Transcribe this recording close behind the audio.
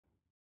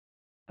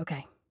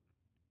Okay.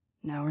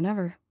 Now or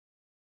never.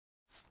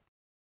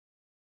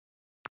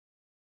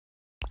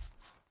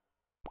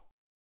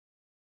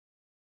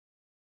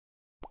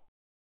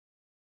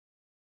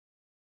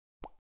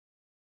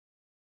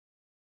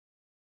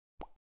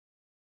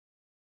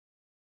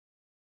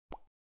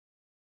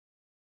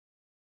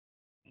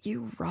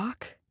 You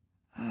rock?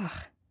 Ugh.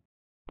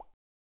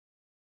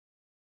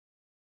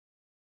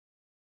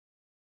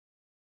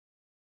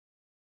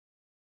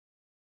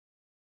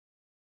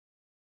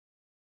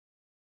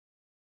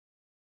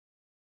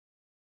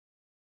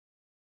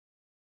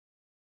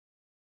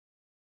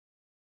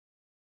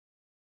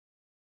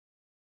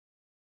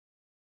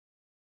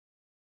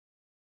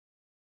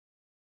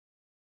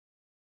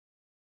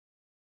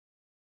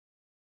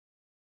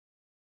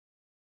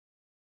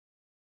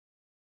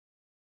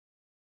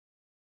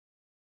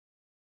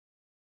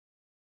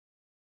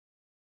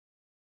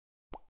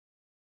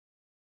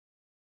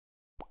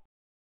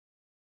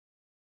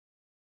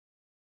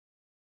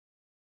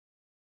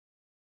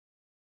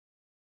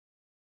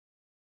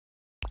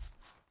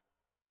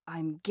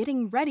 I'm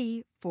getting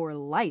ready for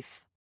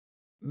life.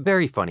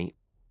 Very funny.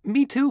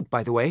 Me too,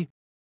 by the way.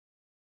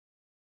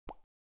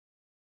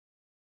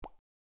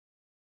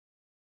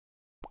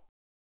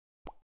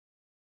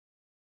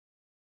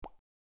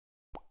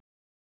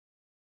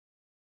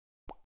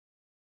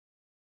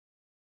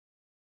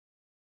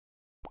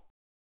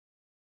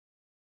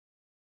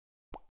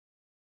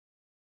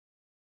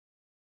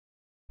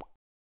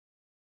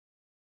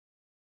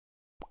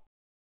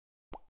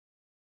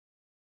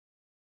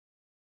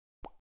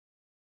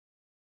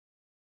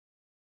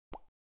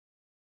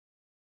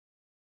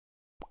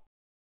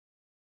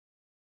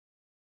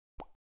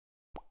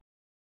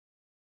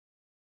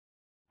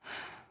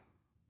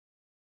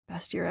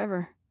 Best year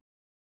ever.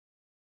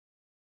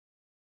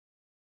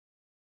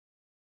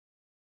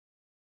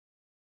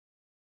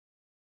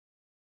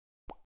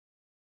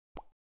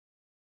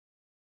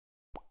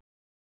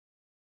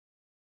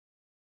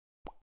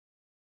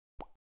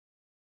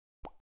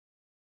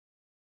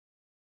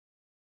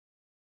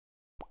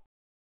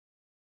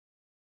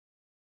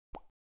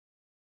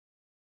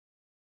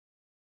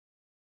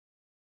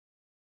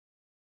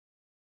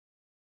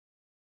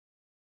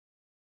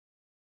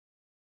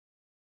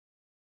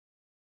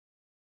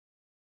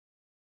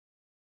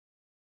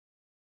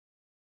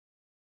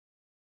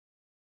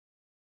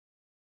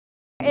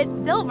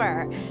 It's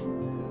silver.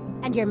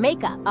 And your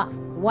makeup. Oh,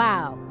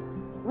 wow.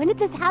 When did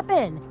this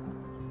happen?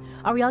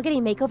 Are we all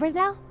getting makeovers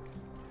now?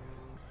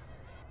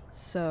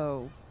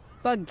 So,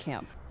 bug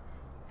camp.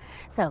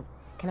 So,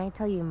 can I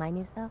tell you my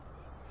news, though?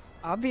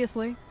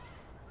 Obviously.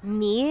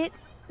 Meet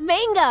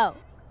Mango!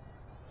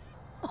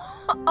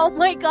 Oh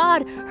my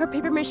god, her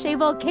paper mache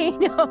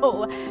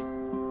volcano!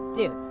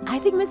 Dude, I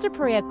think Mr.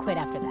 Perea quit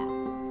after that.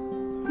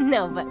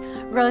 No, but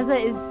Rosa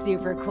is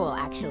super cool,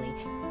 actually.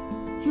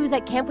 She was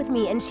at camp with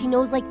me, and she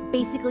knows, like,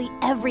 basically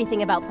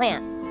everything about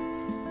plants.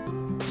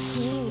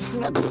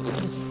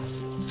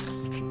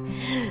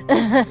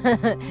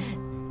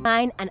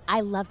 Mine, and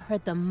I love her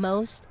the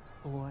most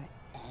forever.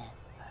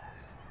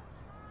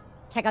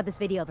 Check out this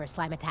video of her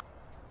slime attack.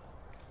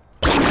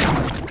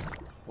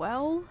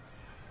 Well,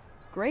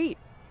 great.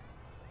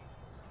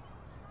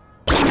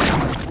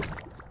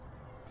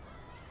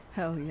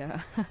 Hell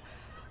yeah.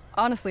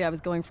 Honestly, I was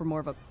going for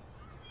more of a...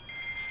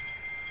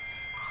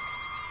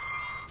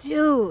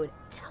 Dude,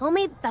 tell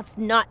me that's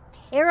not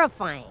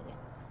terrifying.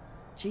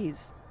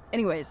 Jeez.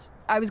 Anyways,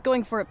 I was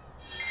going for a...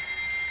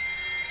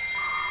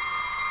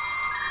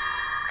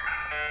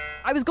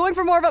 I was going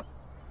for more of a...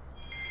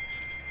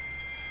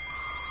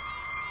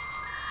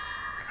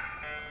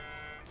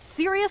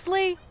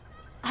 Seriously?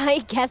 I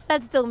guess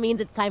that still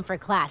means it's time for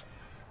class.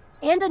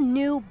 And a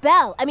new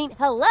bell. I mean,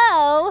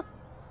 hello?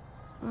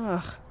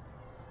 Ugh.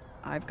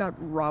 I've got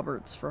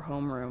Roberts for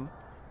homeroom.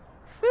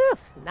 Whew,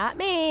 not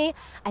me.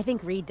 I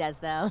think Reed does,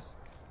 though.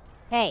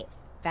 Hey,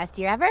 best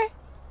year ever?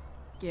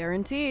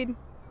 Guaranteed.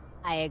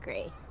 I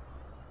agree.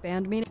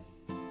 Band meeting.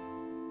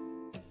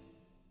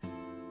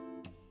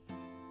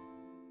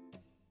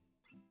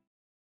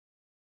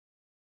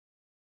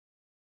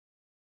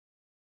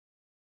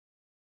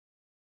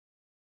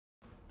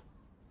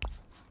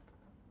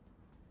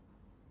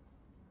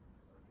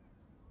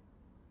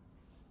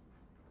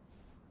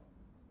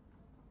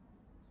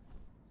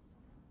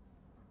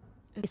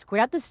 We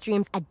squared out the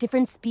streams at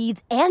different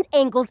speeds and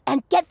angles,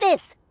 and get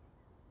this!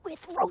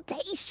 With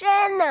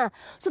rotation!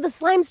 So the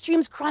slime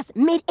streams cross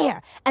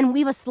mid-air and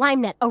weave a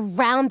slime net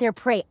around their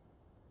prey.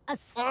 A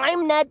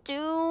slime net,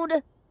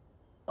 dude!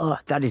 Ugh,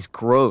 that is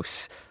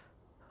gross.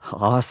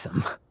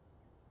 Awesome.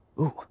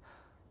 Ooh,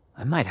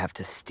 I might have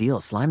to steal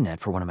SlimeNet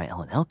for one of my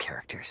L&L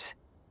characters.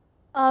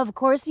 Of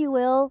course you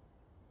will.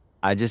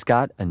 I just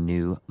got a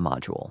new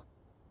module.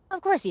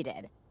 Of course you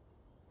did.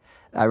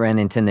 I ran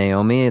into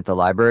Naomi at the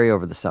library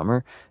over the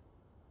summer.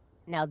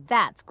 Now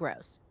that's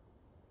gross.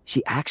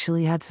 She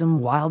actually had some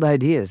wild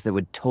ideas that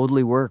would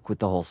totally work with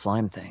the whole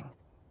slime thing.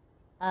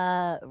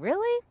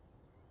 Really?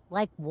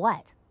 Like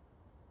what?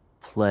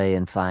 Play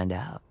and find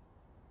out.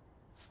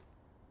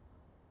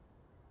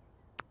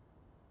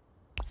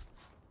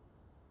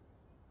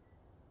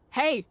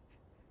 Hey!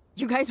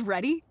 You guys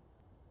ready?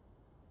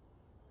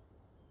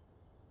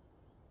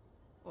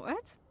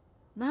 What?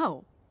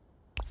 No.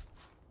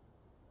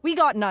 We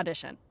got an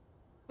audition.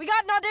 We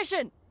got an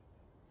audition!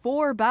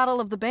 For Battle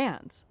of the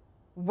Bands.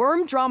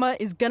 Worm Drama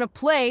is gonna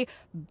play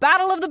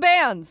Battle of the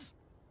Bands!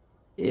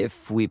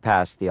 If we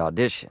pass the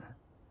audition.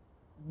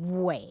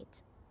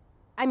 Wait.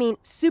 I mean,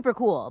 super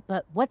cool,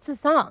 but what's the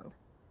song?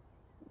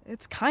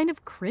 It's kind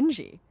of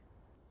cringy.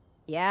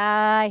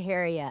 Yeah, I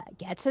hear ya.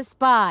 Get to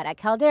spot at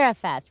Caldera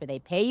Fest where they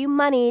pay you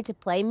money to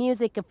play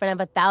music in front of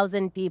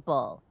 1,000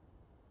 people.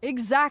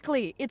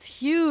 Exactly. It's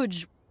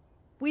huge.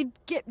 We'd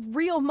get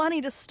real money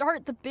to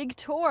start the big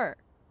tour.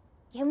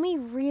 Can we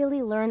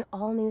really learn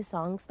all new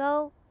songs,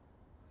 though?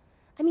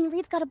 I mean,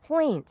 Reed's got a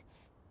point.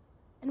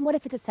 And what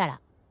if it's a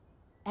setup?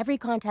 Every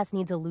contest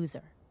needs a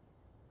loser.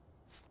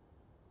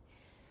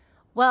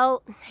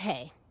 Well,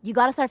 hey, you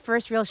got us our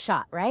first real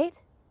shot, right?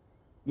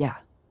 Yeah.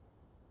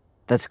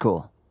 That's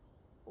cool.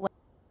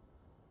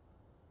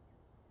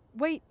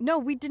 Wait, no,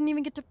 we didn't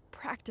even get to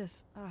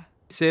practice.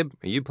 Sib,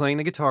 are you playing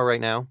the guitar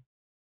right now?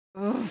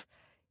 Ugh.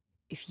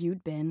 If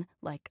you'd been,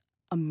 like,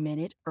 a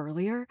minute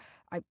earlier,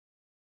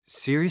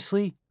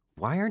 Seriously?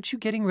 Why aren't you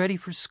getting ready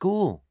for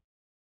school?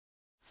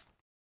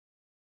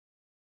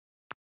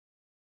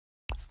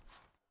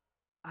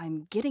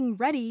 I'm getting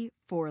ready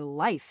for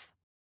life.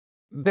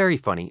 Very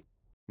funny.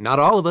 Not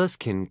all of us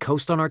can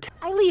coast on our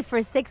I leave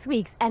for 6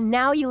 weeks, and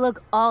now you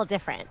look all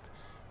different.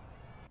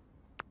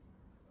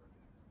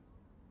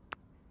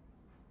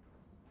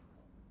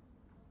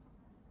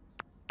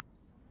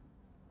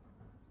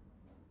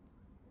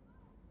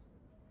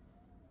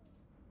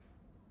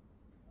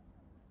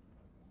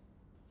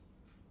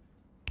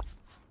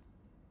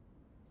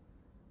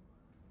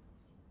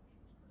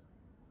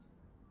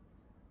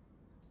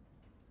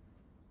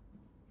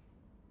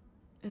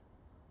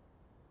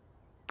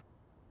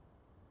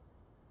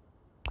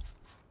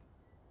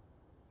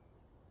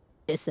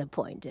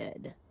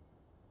 Disappointed.